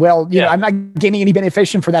that mean? Well, I'm not gaining any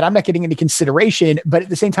beneficiation for that. I'm not getting any consideration, but at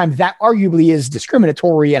the same time, that arguably is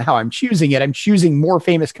discriminatory in how I'm choosing it. I'm choosing more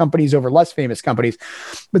famous companies over less famous companies,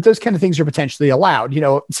 but those kind of things are potentially allowed.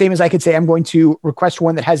 Same as I could say, I'm going to request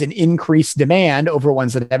one that has an increased demand over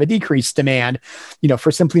ones that have a decreased demand,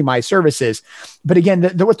 for simply my services. But again,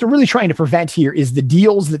 what they're really trying to prevent here is the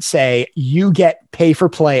deals that say you get pay for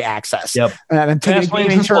play access. Yep. I'm taking a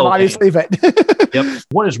gaming term, obviously, but yep.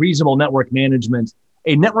 What is reasonable network management?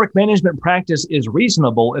 A network management practice is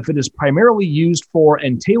reasonable if it is primarily used for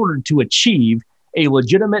and tailored to achieve a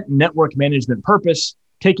legitimate network management purpose,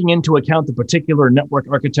 taking into account the particular network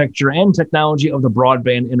architecture and technology of the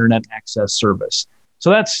broadband internet access service. So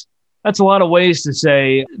that's a lot of ways to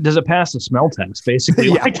say, does it pass the smell test, basically?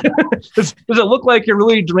 Yeah. Does it look like you're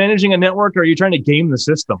really managing a network, or are you trying to game the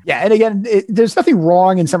system? Yeah. And again, there's nothing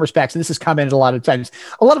wrong in some respects. And this is commented a lot of times.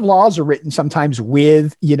 A lot of laws are written sometimes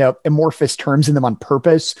with, amorphous terms in them on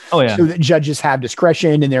purpose. Oh, yeah. So that judges have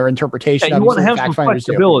discretion in their interpretation. Yeah, you want to have some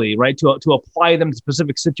flexibility, right? To apply them to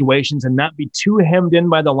specific situations and not be too hemmed in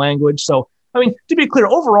by the language. So, to be clear,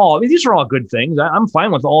 overall, these are all good things. I'm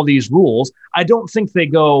fine with all these rules. I don't think they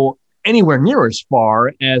go anywhere near as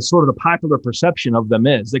far as sort of the popular perception of them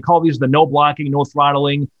is. They call these the no blocking, no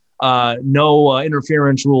throttling, no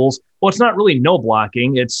interference rules. Well, it's not really no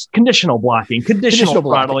blocking. It's conditional blocking, conditional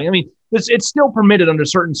throttling. It's still permitted under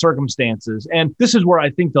certain circumstances. And this is where I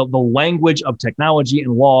think the language of technology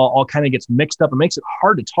and law all kind of gets mixed up and makes it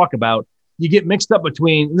hard to talk about. You get mixed up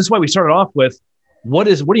between, this is why we started off with, what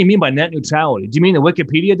do you mean by net neutrality? Do you mean the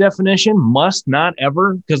Wikipedia definition, must not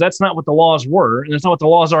ever? Because that's not what the laws were, and that's not what the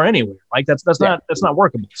laws are anywhere. Like that's not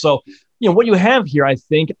workable. So, what you have here, I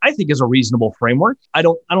think is a reasonable framework. I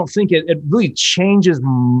don't think it really changes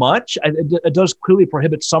much. It does clearly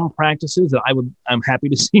prohibit some practices that I'm happy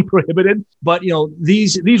to see prohibited. But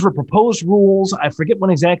these were proposed rules. I forget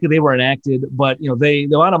when exactly they were enacted, but the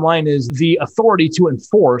bottom line is the authority to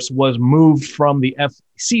enforce was moved from the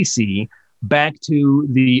FCC back to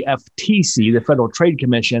the FTC, the Federal Trade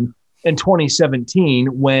Commission, in 2017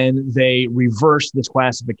 when they reversed this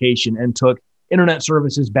classification and took internet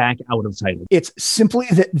services back out of title. It's simply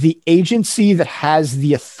that the agency that has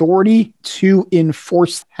the authority to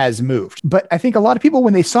enforce has moved. But I think a lot of people,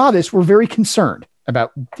 when they saw this, were very concerned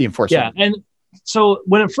about the enforcement. Yeah, and so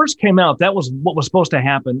when it first came out, that was what was supposed to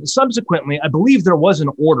happen. Subsequently, I believe there was an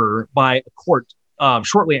order by a court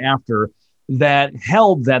shortly after that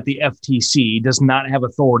held that the FTC does not have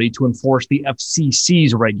authority to enforce the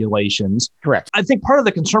FCC's regulations. Correct. I think part of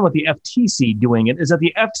the concern with the FTC doing it is that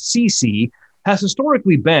the FCC has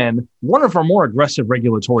historically been one of our more aggressive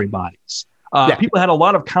regulatory bodies. People had a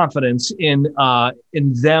lot of confidence in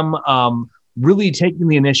them really taking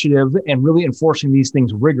the initiative and really enforcing these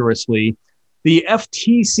things rigorously. The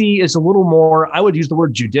FTC is a little more, I would use the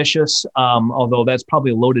word judicious, although that's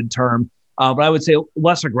probably a loaded term. But I would say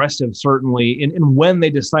less aggressive, certainly, in when they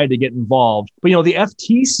decide to get involved. But, the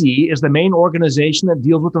FTC is the main organization that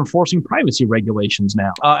deals with enforcing privacy regulations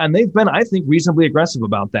now. And they've been, I think, reasonably aggressive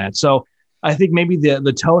about that. So I think maybe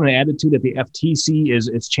the tone and attitude at the FTC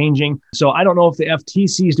is changing. So I don't know if the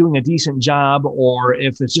FTC is doing a decent job or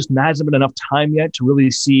if it's just not hasn't been enough time yet to really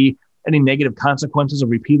see any negative consequences of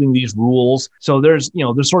repealing these rules. So there's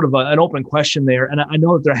sort of an open question there. And I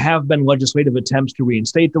know that there have been legislative attempts to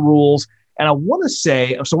reinstate the rules. And I want to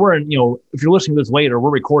say, so we're in, if you're listening to this later, we're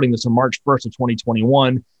recording this on March 1st of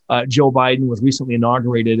 2021. Joe Biden was recently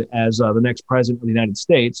inaugurated as the next president of the United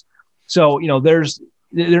States. So, there's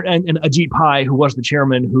and Ajit Pai, who was the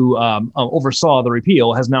chairman who oversaw the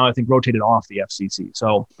repeal, has now, I think, rotated off the FCC.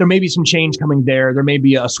 So there may be some change coming there. There may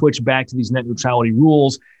be a switch back to these net neutrality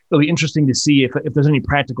rules. It'll be interesting to see if there's any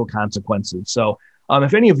practical consequences. So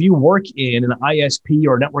if any of you work in an ISP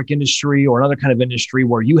or network industry or another kind of industry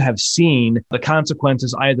where you have seen the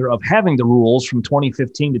consequences either of having the rules from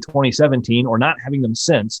 2015 to 2017 or not having them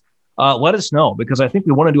since, let us know, because I think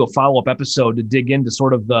we want to do a follow-up episode to dig into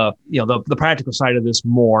sort of the practical side of this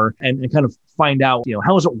more and kind of find out,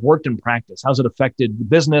 how has it worked in practice? How's it affected the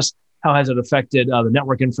business? How has it affected the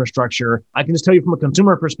network infrastructure? I can just tell you from a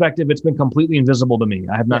consumer perspective, it's been completely invisible to me.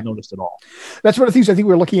 I have not noticed at all. That's one of the things I think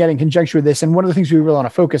we're looking at in conjunction with this. And one of the things we really want to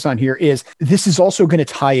focus on here is this is also going to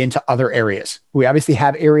tie into other areas. We obviously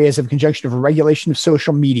have areas of conjunction of regulation of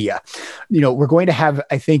social media. We're going to have,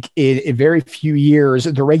 I think, in very few years,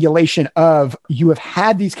 the regulation of, you have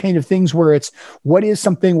had these kind of things where it's what is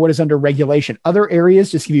something, what is under regulation. Other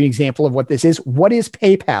areas, just to give you an example of what this is, what is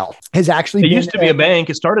PayPal has actually It used to be a bank.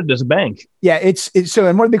 It started as a bank. Yeah, it's so,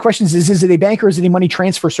 and one of the big questions is it a bank or is it a money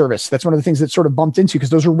transfer service? That's one of the things that sort of bumped into, because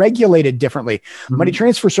those are regulated differently. Mm-hmm. Money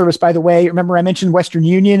transfer service, by the way, remember I mentioned Western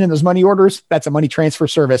Union and those money orders? That's a money transfer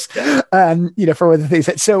service, for one of the things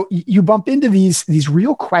that, so you bump into these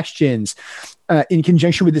real questions in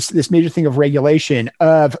conjunction with this major thing of regulation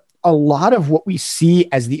of a lot of what we see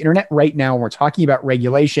as the internet right now, when we're talking about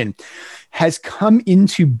regulation, has come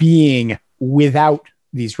into being without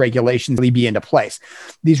these regulations really be into place.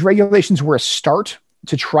 These regulations were a start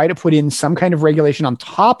to try to put in some kind of regulation on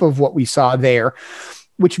top of what we saw there,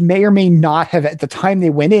 which may or may not have, at the time they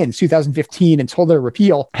went in 2015 until their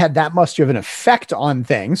repeal, had that much of an effect on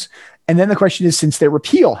things. And then the question is, since their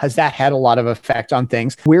repeal, has that had a lot of effect on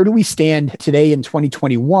things? Where do we stand today in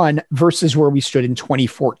 2021 versus where we stood in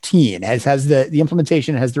 2014? Has the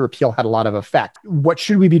implementation, has the repeal had a lot of effect? What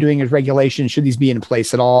should we be doing as regulation? Should these be in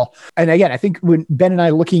place at all? And again, I think when Ben and I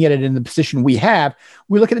are looking at it in the position we have,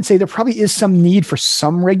 we look at it and say there probably is some need for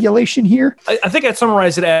some regulation here. I think I'd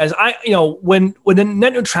summarize it as when the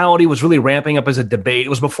net neutrality was really ramping up as a debate, it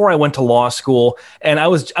was before I went to law school, and I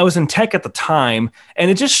was in tech at the time,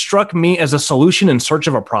 and it just struck me as a solution in search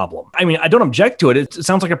of a problem. I mean, I don't object to it. It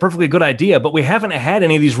sounds like a perfectly good idea, but we haven't had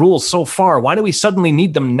any of these rules so far. Why do we suddenly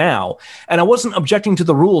need them now? And I wasn't objecting to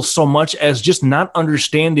the rules so much as just not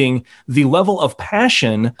understanding the level of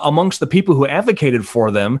passion amongst the people who advocated for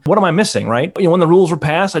them. What am I missing, right? When the rules were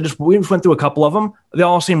passed, we just went through a couple of them. They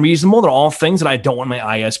all seem reasonable. They're all things that I don't want my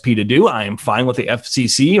ISP to do. I am fine with the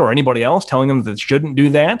FCC or anybody else telling them that they shouldn't do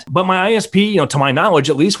that. But my ISP, to my knowledge,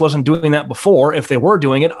 at least wasn't doing that before. If they were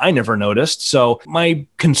doing it, I never noticed. So my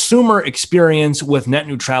consumer experience with net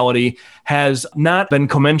neutrality has not been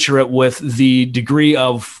commensurate with the degree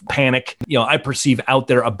of panic, I perceive out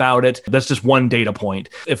there about it. That's just one data point.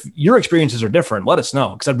 If your experiences are different, let us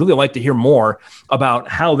know, because I'd really like to hear more about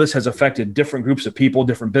how this has affected different groups of people,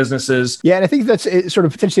 different businesses. Yeah, and I think that's sort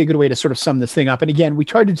of potentially a good way to sort of sum this thing up. And again, we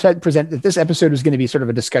tried to present that this episode was going to be sort of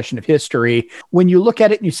a discussion of history. When you look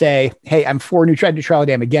at it and you say, hey, I'm for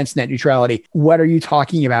neutrality, I'm against net neutrality, what are you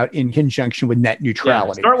talking about in conjunction with net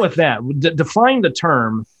neutrality? Yeah, start with that. Define the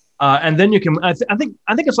term. And then you can, I think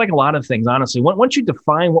it's like a lot of things, honestly. Once you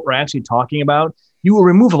define what we're actually talking about, you will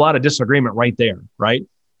remove a lot of disagreement right there, right?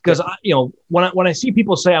 Because, when I see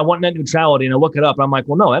people say, I want net neutrality, and I look it up, and I'm like,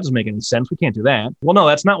 well, no, that doesn't make any sense. We can't do that. Well, no,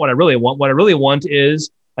 that's not what I really want. What I really want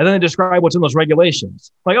is, and then they describe what's in those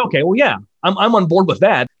regulations. Like, okay, well, yeah, I'm on board with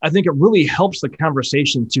that. I think it really helps the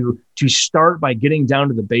conversation to start by getting down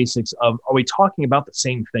to the basics of, are we talking about the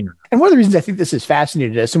same thing or not? And one of the reasons I think this has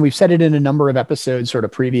fascinated us, and we've said it in a number of episodes sort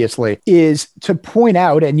of previously, is to point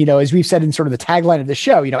out, and, as we've said in sort of the tagline of the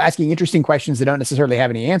show, asking interesting questions that don't necessarily have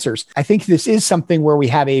any answers. I think this is something where we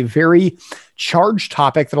have a very charged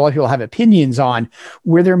topic that a lot of people have opinions on,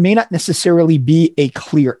 where there may not necessarily be a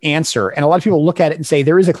clear answer. And a lot of people look at it and say,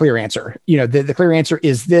 there is a clear answer. The clear answer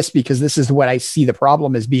is this, because this is what I see the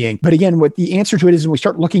problem as being. But again, what the answer to it is, when we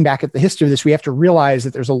start looking back at the history of this, we have to realize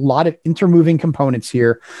that there's a lot of intermoving components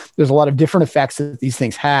here. There's a lot of different effects that these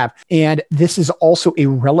things have. And this is also a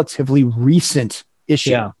relatively recent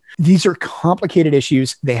issue. Yeah. These are complicated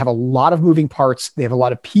issues. They have a lot of moving parts. They have a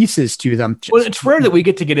lot of pieces to them. Well, it's rare that we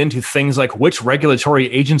get to get into things like which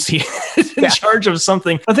regulatory agency is in charge of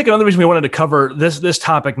something. I think another reason we wanted to cover this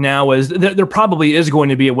topic now is there probably is going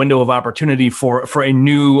to be a window of opportunity for a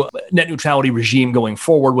new net neutrality regime going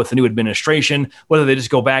forward with the new administration. Whether they just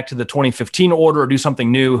go back to the 2015 order or do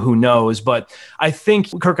something new, who knows? But I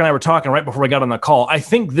think Kirk and I were talking right before we got on the call. I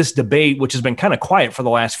think this debate, which has been kind of quiet for the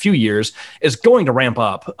last few years, is going to ramp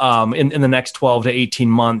up in the next 12 to 18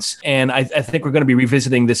 months. And I think we're going to be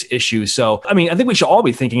revisiting this issue. So, I think we should all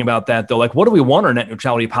be thinking about that, though. Like, what do we want our net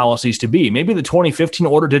neutrality policies to be? Maybe the 2015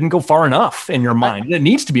 order didn't go far enough in your mind. It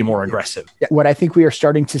needs to be more aggressive. What I think we are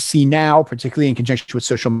starting to see now, particularly in conjunction with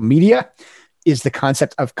social media, is the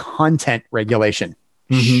concept of content regulation.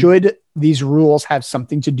 Mm-hmm. Should these rules have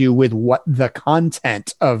something to do with what the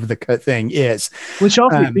content of the thing is? Which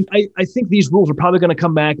also, I think these rules are probably going to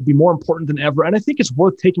come back and be more important than ever. And I think it's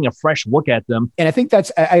worth taking a fresh look at them. And I think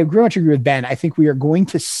I very much agree with Ben. I think we are going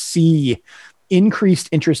to see increased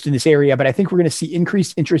interest in this area, but I think we're going to see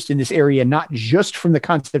increased interest in this area, not just from the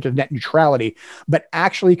concept of net neutrality, but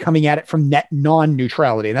actually coming at it from net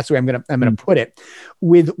non-neutrality. And that's the way I'm going to put it.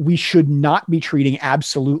 We should not be treating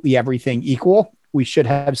absolutely everything equal. We should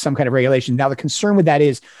have some kind of regulation. Now, the concern with that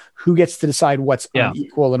is who gets to decide what's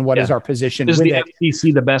unequal and what is our position. Is the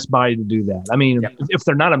FTC the best body to do that? I mean, if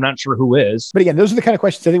they're not, I'm not sure who is. But again, those are the kind of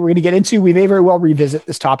questions I think we're going to get into. We may very well revisit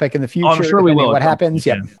this topic in the future. I'm sure we will. What happens?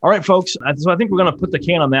 Yeah. All right, folks. So I think we're going to put the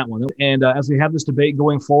can on that one. And as we have this debate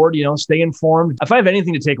going forward, stay informed. If I have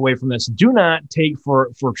anything to take away from this, do not take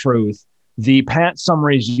for truth the pat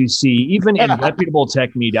summaries you see, even in reputable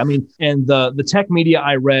tech media. I mean, and the tech media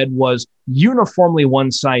I read was uniformly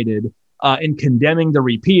one-sided in condemning the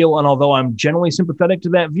repeal. And although I'm generally sympathetic to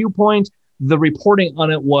that viewpoint, the reporting on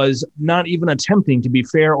it was not even attempting to be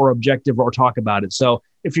fair or objective or talk about it. So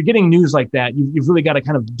if you're getting news like that, you've really got to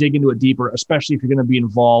kind of dig into it deeper, especially if you're going to be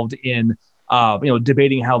involved in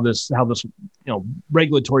debating how this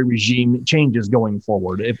regulatory regime changes going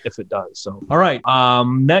forward, if it does. So, all right.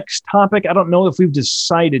 Next topic. I don't know if we've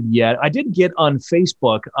decided yet. I did get on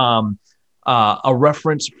Facebook a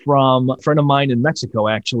reference from a friend of mine in Mexico,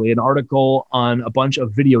 actually, an article on a bunch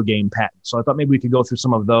of video game patents. So I thought maybe we could go through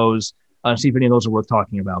some of those and see if any of those are worth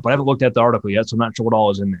talking about. But I haven't looked at the article yet, so I'm not sure what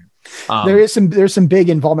all is in there. There's some big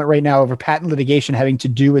involvement right now over patent litigation having to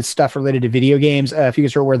do with stuff related to video games. If you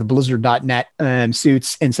guys are aware, the Blizzard.net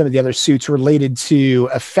suits and some of the other suits related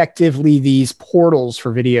to effectively these portals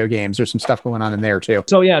for video games. There's some stuff going on in there too.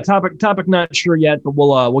 So yeah, topic not sure yet, but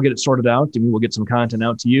we'll get it sorted out. I mean, we'll get some content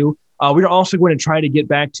out to you. We are also going to try to get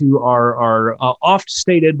back to our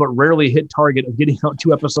oft-stated but rarely hit target of getting out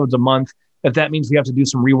 2 episodes a month. If that means we have to do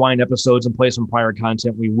some rewind episodes and play some prior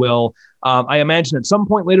content, we will. I imagine at some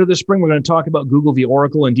point later this spring, we're going to talk about Google v.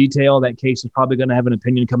 Oracle in detail. That case is probably going to have an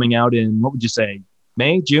opinion coming out in, what would you say,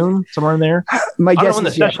 May, June, somewhere in there? My guess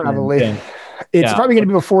is probably. Okay. It's probably going to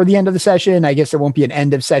be before the end of the session. I guess there won't be an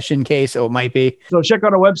end of session case, so it might be. So check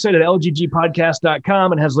out our website at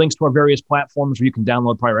lggpodcast.com. It has links to our various platforms where you can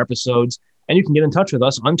download prior episodes. And you can get in touch with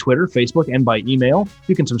us on Twitter, Facebook, and by email.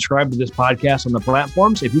 You can subscribe to this podcast on the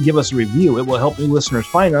platforms. If you give us a review, it will help new listeners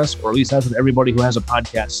find us, or at least that's what everybody who has a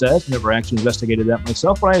podcast says. Never actually investigated that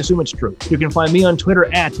myself, but I assume it's true. You can find me on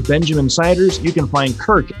Twitter at Benjamin Siders. You can find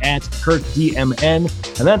Kirk at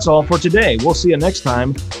KirkDMN. And that's all for today. We'll see you next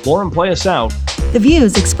time. Lauren, play us out. The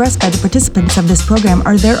views expressed by the participants of this program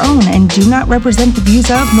are their own and do not represent the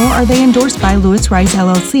views of, nor are they endorsed by Lewis Rice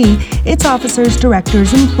LLC, its officers,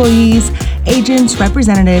 directors, employees, agents,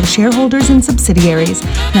 representatives, shareholders, and subsidiaries.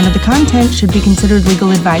 None of the content should be considered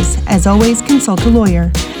legal advice. As always, consult a lawyer.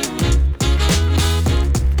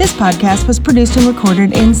 This podcast was produced and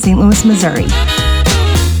recorded in St. Louis, Missouri.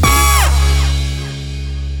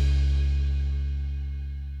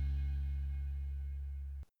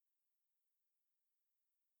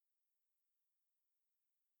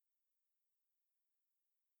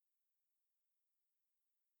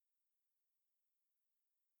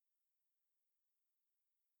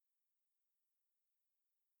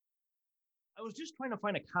 I was just trying to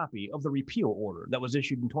find a copy of the repeal order that was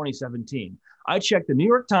issued in 2017. I checked the New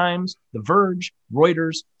York Times, The Verge,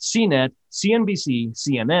 Reuters, CNET, CNBC,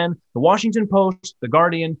 CNN, The Washington Post, The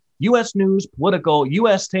Guardian, U.S. News, Political,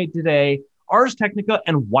 U.S. Today, Ars Technica,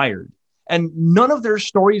 and Wired. And none of their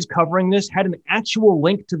stories covering this had an actual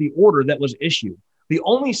link to the order that was issued. The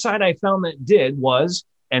only site I found that did was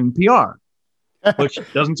NPR, which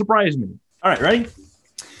doesn't surprise me. All right, ready?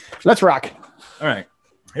 Let's rock. All right,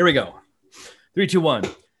 here we go. 3, 2, 1.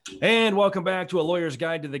 And welcome back to A Lawyer's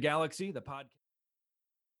Guide to the Galaxy, the podcast.